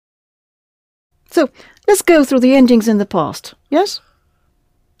So, let's go through the endings in the past. Yes?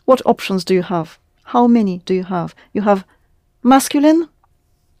 What options do you have? How many do you have? You have masculine,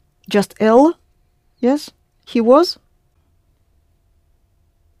 just L. Yes? He was.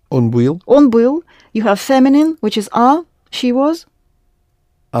 Onbuil. Onbuil. You have feminine, which is A. She was.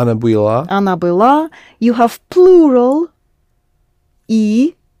 Она была. Она была. You have plural,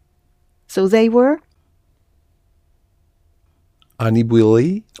 E. So they were. Они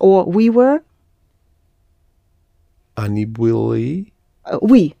были. Or we were. Они были.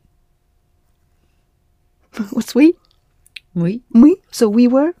 We. What's we? Мы. Мы. So we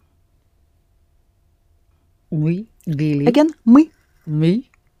were. Мы были. Again, мы. Мы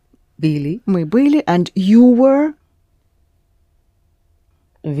были. Мы были. And you were.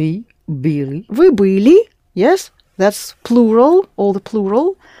 Вы были. Вы были. Yes, that's plural, all the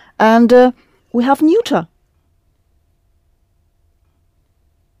plural. And we have neuter.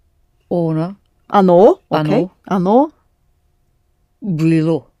 Оно Оно. Okay. Оно.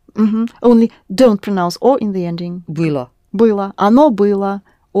 было. Only don't pronounce O in the ending. Было. Было. Оно было.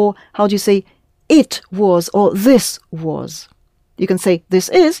 Or how do you say it was or this was? You can say this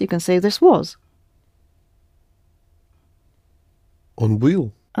is, you can say this was. Он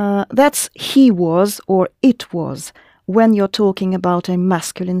был. That's he was or it was when you're talking about a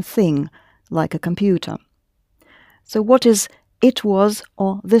masculine thing, like a computer. So what is it was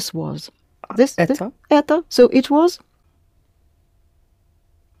or this was? This? Это. Это. So it was?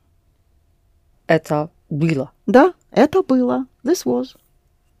 Это было. Да, это было. This was.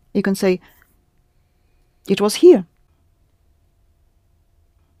 You can say it was here.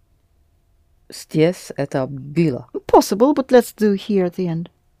 Здесь это было. Possible, but let's do here at the end.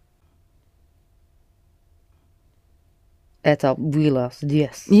 Это было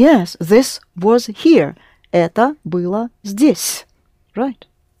здесь. Yes, this was here. Это было здесь. Right.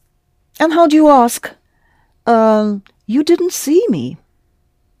 And how do you ask? You didn't see me.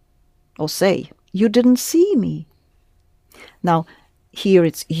 Or say, you didn't see me. Now, here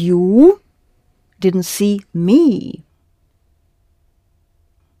it's you didn't see me.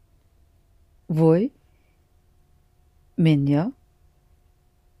 Вы меня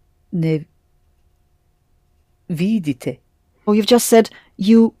не видите. Or you've just said,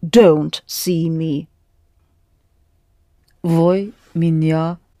 you don't see me. Вы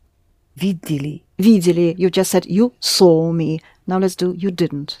меня видели. Видели. You just said, you saw me. Now let's do, you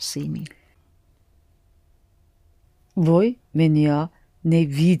didn't see me. Вы меня не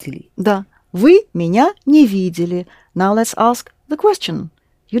видели. Да, вы меня не видели. Now let's ask the question.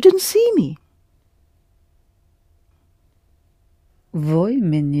 You didn't see me. Вы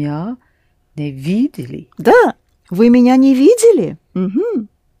меня не видели. Да, вы меня не видели.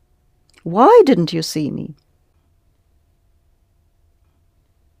 Why didn't you see me?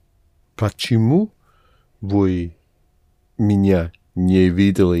 Почему вы меня не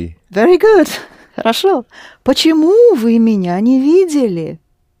видели? Very good. Хорошо. Почему вы меня не видели?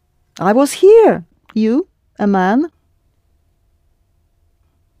 I was here. You, a man.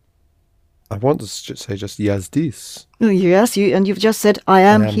 I want to say just я здесь. Yes, and you've just said, I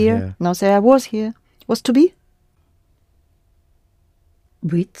am here. Now say, I was here. What's to be?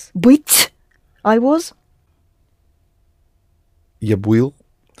 Быть. Быть. I was. Я был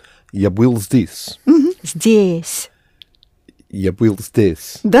здесь. Здесь. Я был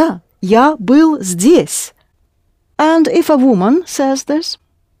здесь. Да, я был здесь. And if a woman says this?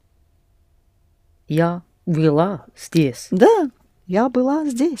 Я была здесь. Да, я была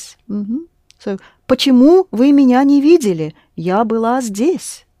здесь. So, почему вы меня не видели? Я была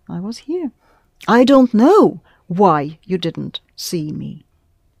здесь. I was here. I don't know why you didn't see me.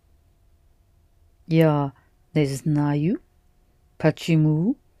 Я не знаю,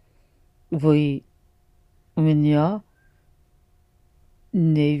 почему вы меня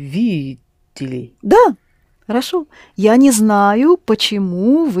не видели. Да, хорошо. Я не знаю,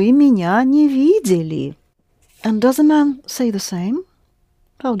 почему вы меня не видели. And does a man say the same?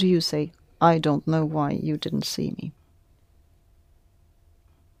 How do you say, I don't know why you didn't see me?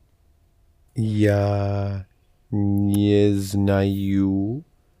 Я не знаю,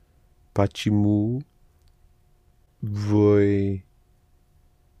 почему вы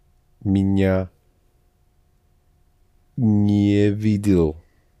меня не видели.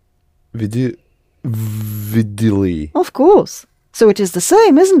 Of course. So it is the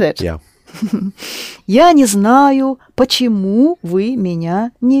same, isn't it? Yeah. Я не знаю, почему вы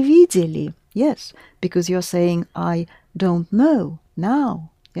меня не видели. Yes, because you're saying, I don't know now.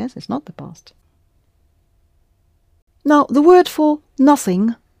 Yes, it's not the past. Now, the word for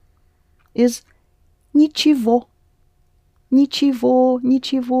nothing is ничего. Ничего,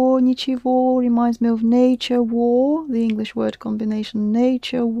 ничего, ничего reminds me of nature war, the English word combination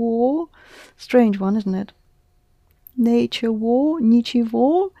nature war. Strange one, isn't it? Nature war,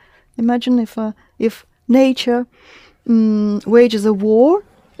 ничего. Imagine if nature wages a war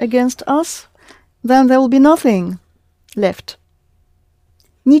against us, then there will be nothing left.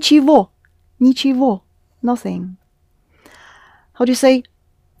 Ничего, ничего, nothing. How do you say,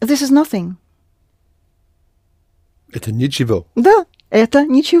 this is nothing? Это ничего. Да, это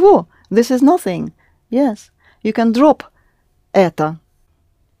ничего. This is nothing. Yes, you can drop это.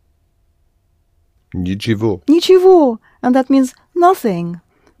 Ничего. Ничего, and that means nothing,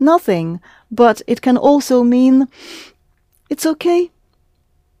 nothing. But it can also mean it's okay.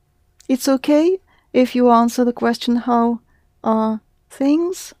 It's okay if you answer the question, how are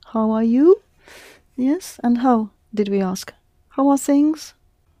things? How are you? Yes, and how did we ask? How are things?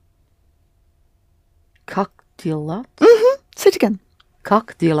 Как дела? Say it again.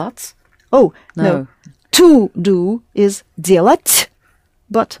 Как делать? Oh, no. No. To do is делать,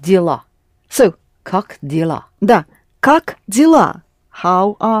 but Дела. so, Как дела? да, как дела?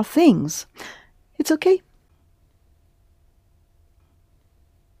 How are things? It's okay.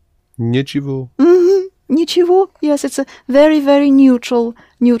 Ничего. Ничего. Yes, it's a very, very neutral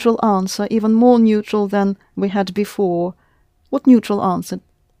answer, even more neutral than we had before. What neutral answer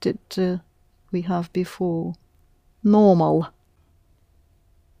did we have before? Normal.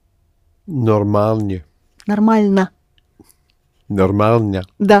 Нормально. Нормально. Нормально.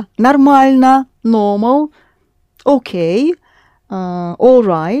 Да, нормально. Normal. Okay. All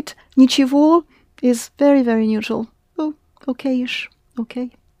right. Ничего is very, very neutral. Oh, okay-ish.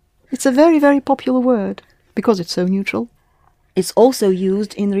 Okay. It's a very, very popular word because it's so neutral. It's also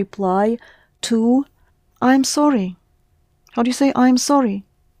used in reply to I'm sorry. How do you say I'm sorry?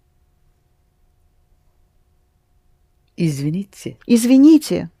 Извините.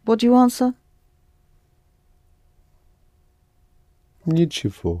 Извините. What do you answer?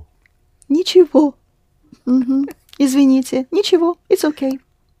 Ничего. Ничего. Извините. Ничего. It's okay.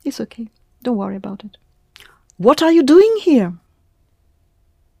 It's okay. Don't worry about it. What are you doing here?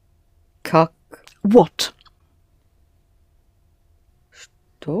 Как? What?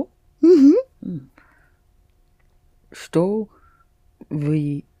 Что? Что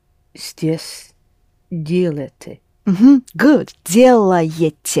вы здесь делаете? Good.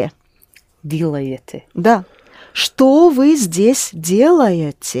 Делаете. Делаете. Да. Что вы здесь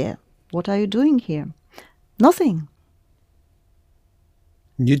делаете? What are you doing here? Nothing.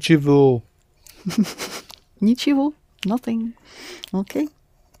 Ничего. Ничего. Nothing. Okay.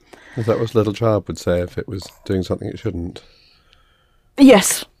 Is that what a little child would say if it was doing something it shouldn't?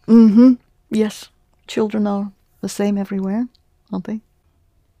 Yes. Yes. Children are the same everywhere, aren't they?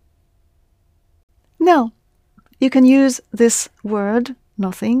 Now, you can use this word,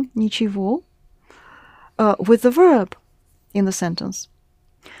 nothing, ничего, with the verb in the sentence.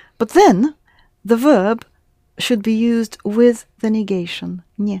 But then, the verb should be used with the negation,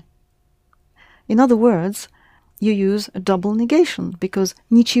 не. In other words, you use a double negation because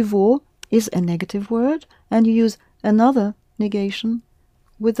ничего is a negative word and you use another negation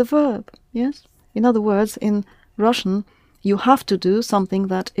with the verb, yes? In other words, in Russian, you have to do something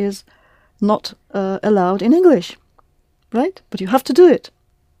that is not allowed in English, right? But you have to do it.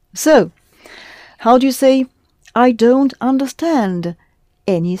 So, how do you say, I don't understand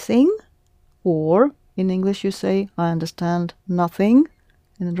anything? Or, in English you say, I understand nothing.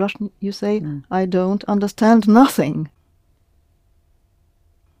 And in Russian you say, I don't understand nothing.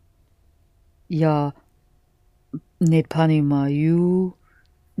 Я не понимаю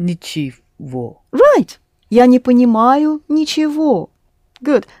ничего. Right. Я не понимаю ничего.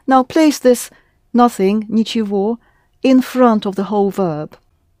 Good. Now place this nothing, ничего, in front of the whole verb.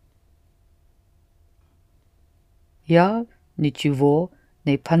 Я ничего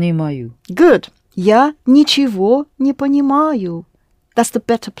не понимаю. Good. Я ничего не понимаю. That's the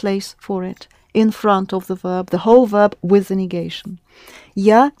better place for it. In front of the verb, the whole verb with the negation.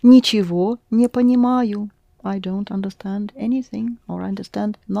 Я ничего не понимаю. I don't understand anything or I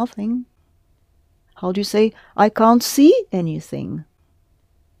understand nothing. How do you say, I can't see anything?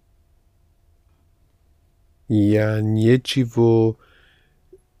 Я ничего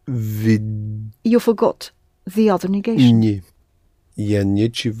You forgot the other negation. не. Я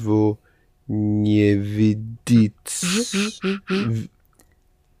ничего не видит.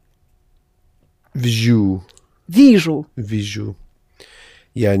 Вижу. Вижу. Вижу.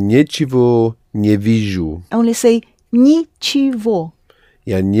 Я ничего не вижу. Only say ничего.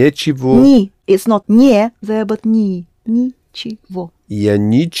 Я ничего. Ни. It's not не there, but ни. Ничего. Я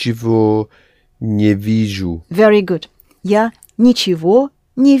ничего не вижу. Very good. Я ничего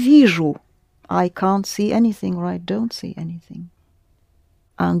не вижу. I can't see anything, or I don't see anything.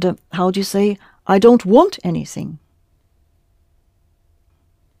 And how do you say I don't want anything?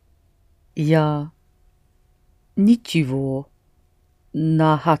 Я ничего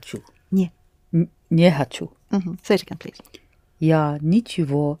не хочу. Не. Не хочу. Say it again, please. Я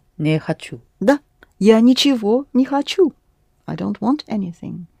ничего не хочу. Да, я ничего не хочу. I don't want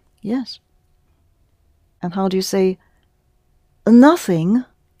anything. Yes. And how do you say nothing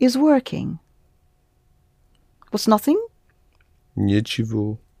is working? What's nothing?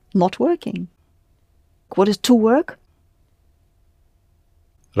 Ничего. Not working. What is to work?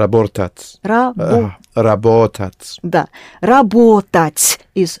 Работать. Работать. Да. Работать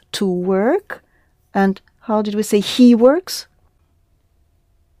is to work. And how did we say he works?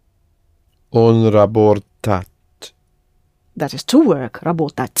 Он работает. That is to work.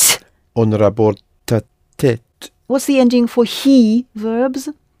 Работать. Он работает. What's the ending for he verbs?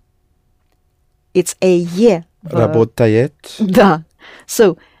 It's a ye verb. Работает. Да.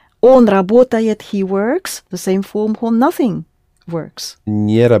 So, он работает, he works. The same form for nothing works.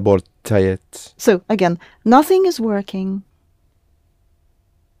 Не работает. So, again, nothing is working.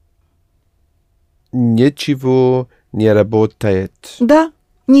 Ничего не работает. Да,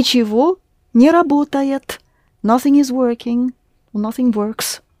 ничего не работает. Nothing is working. Nothing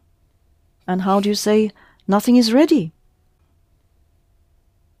works. And how do you say nothing is ready?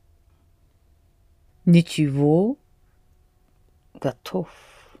 Ничего готов.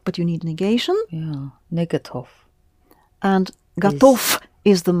 But you need negation. Yeah, не готов. And готов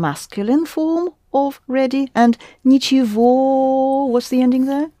is the masculine form of ready. And ничего, what's the ending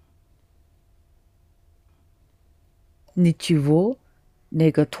there? Ничего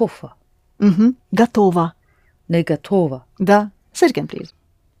не готово. Готова. Не готово. Да. Say it again, please.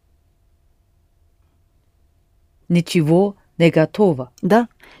 Ничего не готово. Да.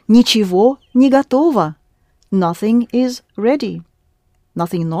 Ничего не готово. Nothing is ready.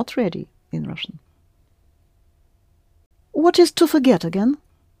 Nothing not ready in Russian. What is to forget again?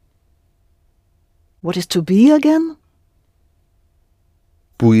 What is to be again?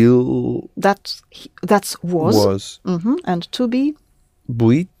 Был. That's was. Was. And to be?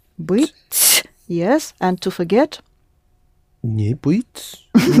 Быть. Быть. Yes. And to forget? Не быть.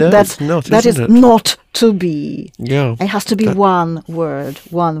 No, That's it's not, that is isn't it? not to be. Yeah. It has to be one word,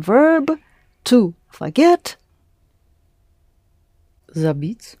 one verb. To forget.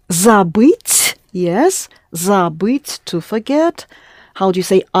 Забыть. Забыть. Yes. Забыть, to forget. How do you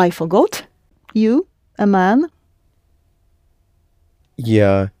say I forgot? You, a man.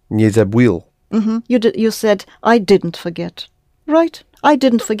 Я не забыл. You said I didn't forget. Right. I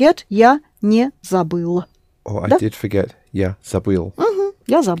didn't forget. Я не забыл. Oh, I Да. did forget. Я забыл.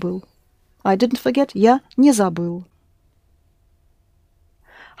 Я забыл. I didn't forget. Я не забыл.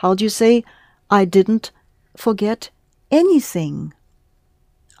 How do you say I didn't forget anything?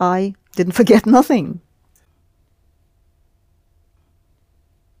 I didn't forget nothing.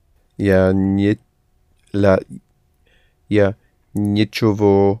 Я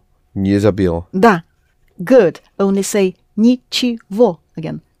ничего не забыл. Да. Good. Only say ничего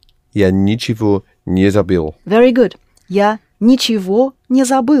again. Я ничего не забыл. Very good. Я ничего не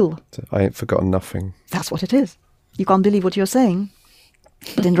забыл. So I ain't forgotten nothing. That's what it is. You can't believe what you're saying.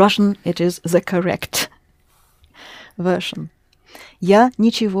 But in Russian, it is the correct version. Я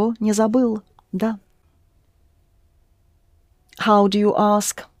ничего не забыл. Да. How do you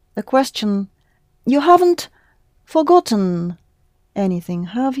ask a question? You haven't forgotten anything,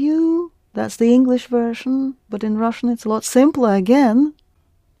 have you? That's the English version, but in Russian it's a lot simpler again.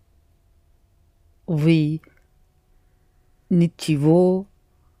 Вы ничего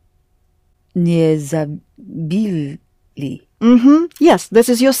не забыли. Yes, this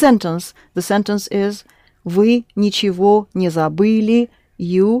is your sentence. The sentence is Вы ничего не забыли.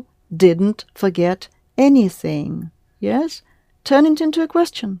 You didn't forget anything. Yes? Turn it into a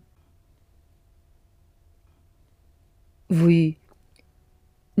question. Вы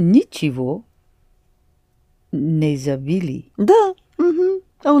ничего не забыли. Да.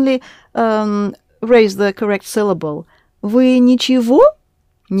 Only raise the correct syllable. Вы ничего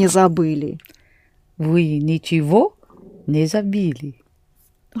не забыли. Вы ничего не забыли.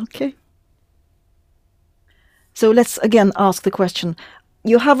 Okay. So let's again ask the question.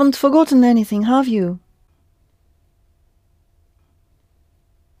 You haven't forgotten anything, have you?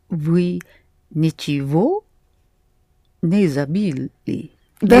 Вы ничего не забыли.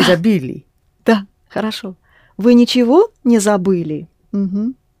 Да. Не забыли. Да, хорошо. Вы ничего не забыли?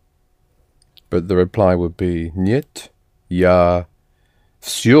 But the reply would be нет, я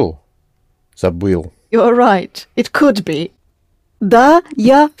все забыл. You're right. It could be. Да,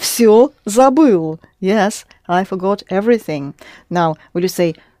 я все забыл. Yes, I forgot everything. Now, would you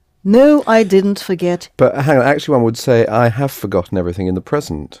say, no, I didn't forget. But hang on, actually one would say, I have forgotten everything in the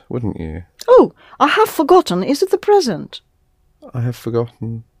present, wouldn't you? Oh, I have forgotten. Is it the present? I have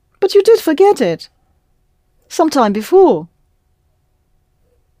forgotten. But you did forget it. Sometime before.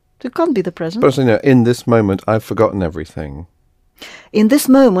 It can't be the present. But in this moment, I've forgotten everything. In this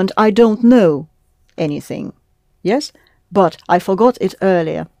moment, I don't know anything. Yes? But I forgot it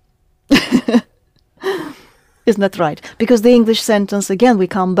earlier. Isn't that right? Because the English sentence, again, we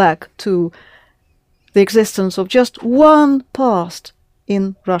come back to the existence of just one past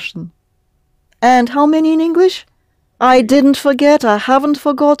in Russian. And how many in English? I didn't forget, I haven't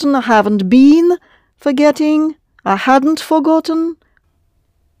forgotten, I haven't been forgetting, I hadn't forgotten.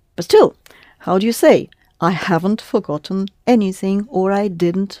 But still, how do you say, I haven't forgotten anything or I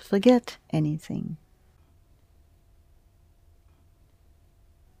didn't forget anything?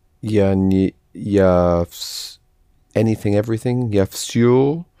 Я anything, everything. Я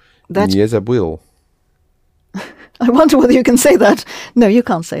все не забыл. I wonder whether you can say that. No, you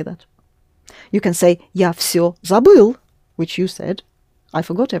can't say that. You can say я все забыл, which you said. I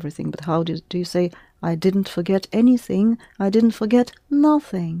forgot everything. But how do you say I didn't forget anything? I didn't forget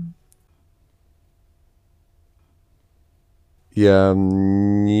nothing. Я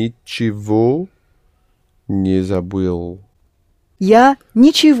ничего не забыл. Я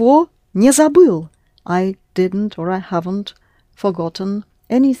ничего не забыл. I didn't or I haven't forgotten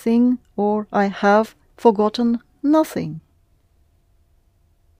anything or I have forgotten nothing.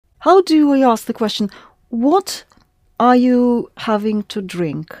 How do we ask the question, what are you having to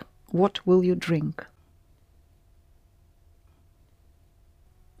drink? What will you drink?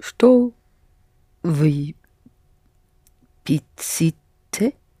 Что вы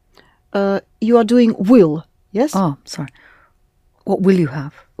пицците? You are doing will, yes? Oh, sorry. What will you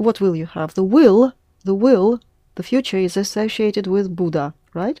have? What will you have? The future is associated with Buddha,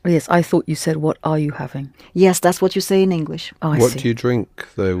 right? Oh, yes, I thought you said, what are you having? Yes, that's what you say in English. Oh, I What see. do you drink,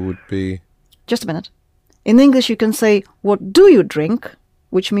 though, would be... Just a minute. In English you can say, what do you drink?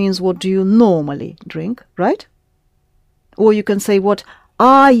 Which means, what do you normally drink, right? Or you can say, what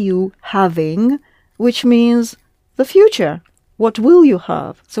are you having? Which means the future. What will you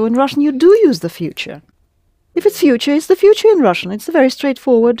have? So in Russian you do use the future. If it's future, it's the future in Russian. It's a very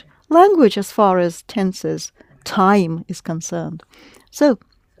straightforward language as far as tenses, time is concerned. So,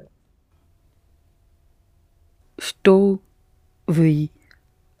 Что вы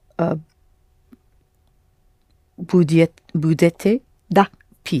будете да,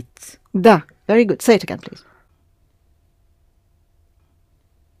 пить? да. Very good. Say it again, please.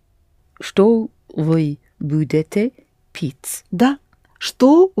 Что вы будете пить? Да.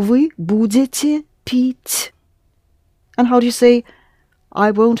 Что вы будете пить? And how do you say,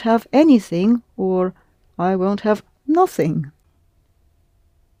 I won't have anything or I won't have nothing?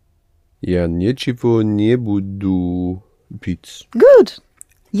 Я ничего не буду пить. Good.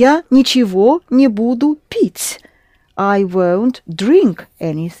 Я ничего не буду пить. I won't drink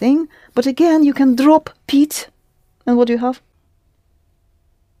anything. But again, you can drop пить. And what do you have?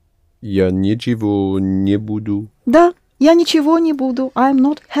 Я ничего не буду. Да, я ничего не буду. I'm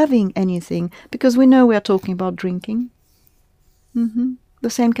not having anything. Because we know we are talking about drinking. The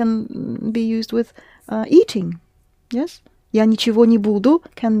same can be used with eating. Yes? Я ничего не буду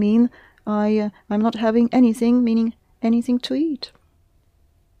can mean I'm not having anything, meaning anything to eat.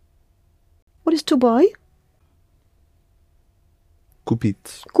 What is to buy?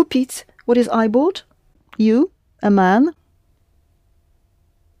 Купить. Купить. What is I bought? You, a man.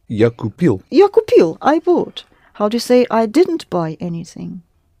 Я купил. Я купил. I bought. How do you say I didn't buy anything?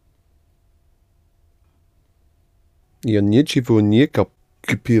 Я ничего не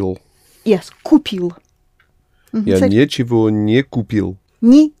купил. Yes, купил. Я Say it. ничего не купил.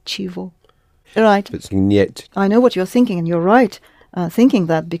 Ничего. Right. It's нет. I know what you're thinking, and you're right thinking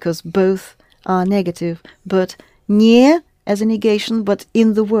that, because both are negative. But не as a negation, but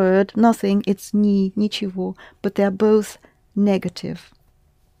in the word nothing, it's ни, ничего. But they're both negative.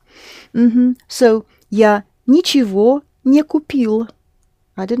 So, я ничего не купил.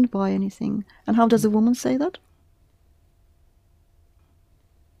 I didn't buy anything. And how does a woman say that?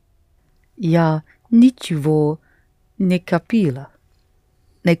 Я ничего не купила.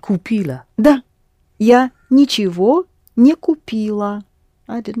 Не купила. Да, я ничего не купила.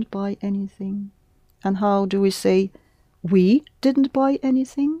 I didn't buy anything. And how do we say we didn't buy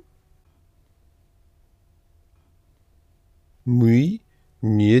anything? Мы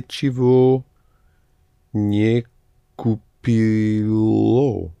ничего не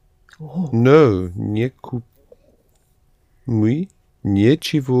купило. No, мы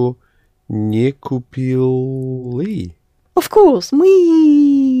ничего не купили. Of course,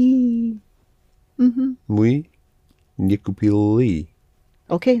 мы. Мы не купили.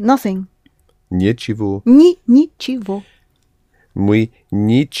 Okay, nothing. Ничего. Ничего. Мы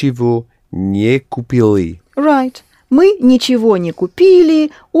ничего не купили. Right. Мы ничего не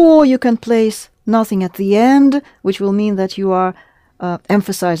купили, or you can place nothing at the end, which will mean that you are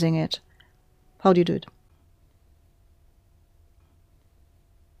emphasizing it. How do you do it?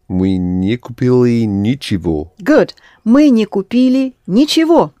 Мы не купили ничего. Good. Мы не купили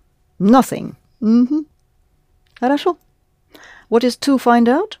ничего. Nothing. Хорошо. What is to find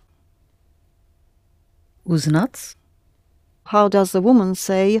out? Узнать. How does the woman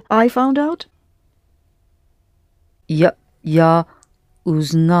say, I found out? Я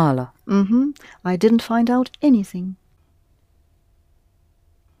узнала. I didn't find out anything.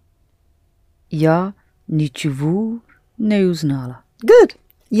 Я ничего не узнала. Good.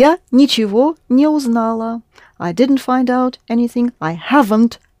 Я ничего не узнала. I didn't find out anything. I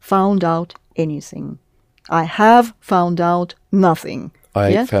haven't found out anything. I have found out nothing.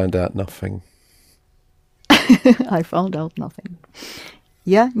 I found out nothing. I found out nothing.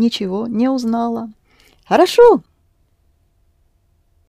 Я ничего не узнала. Хорошо.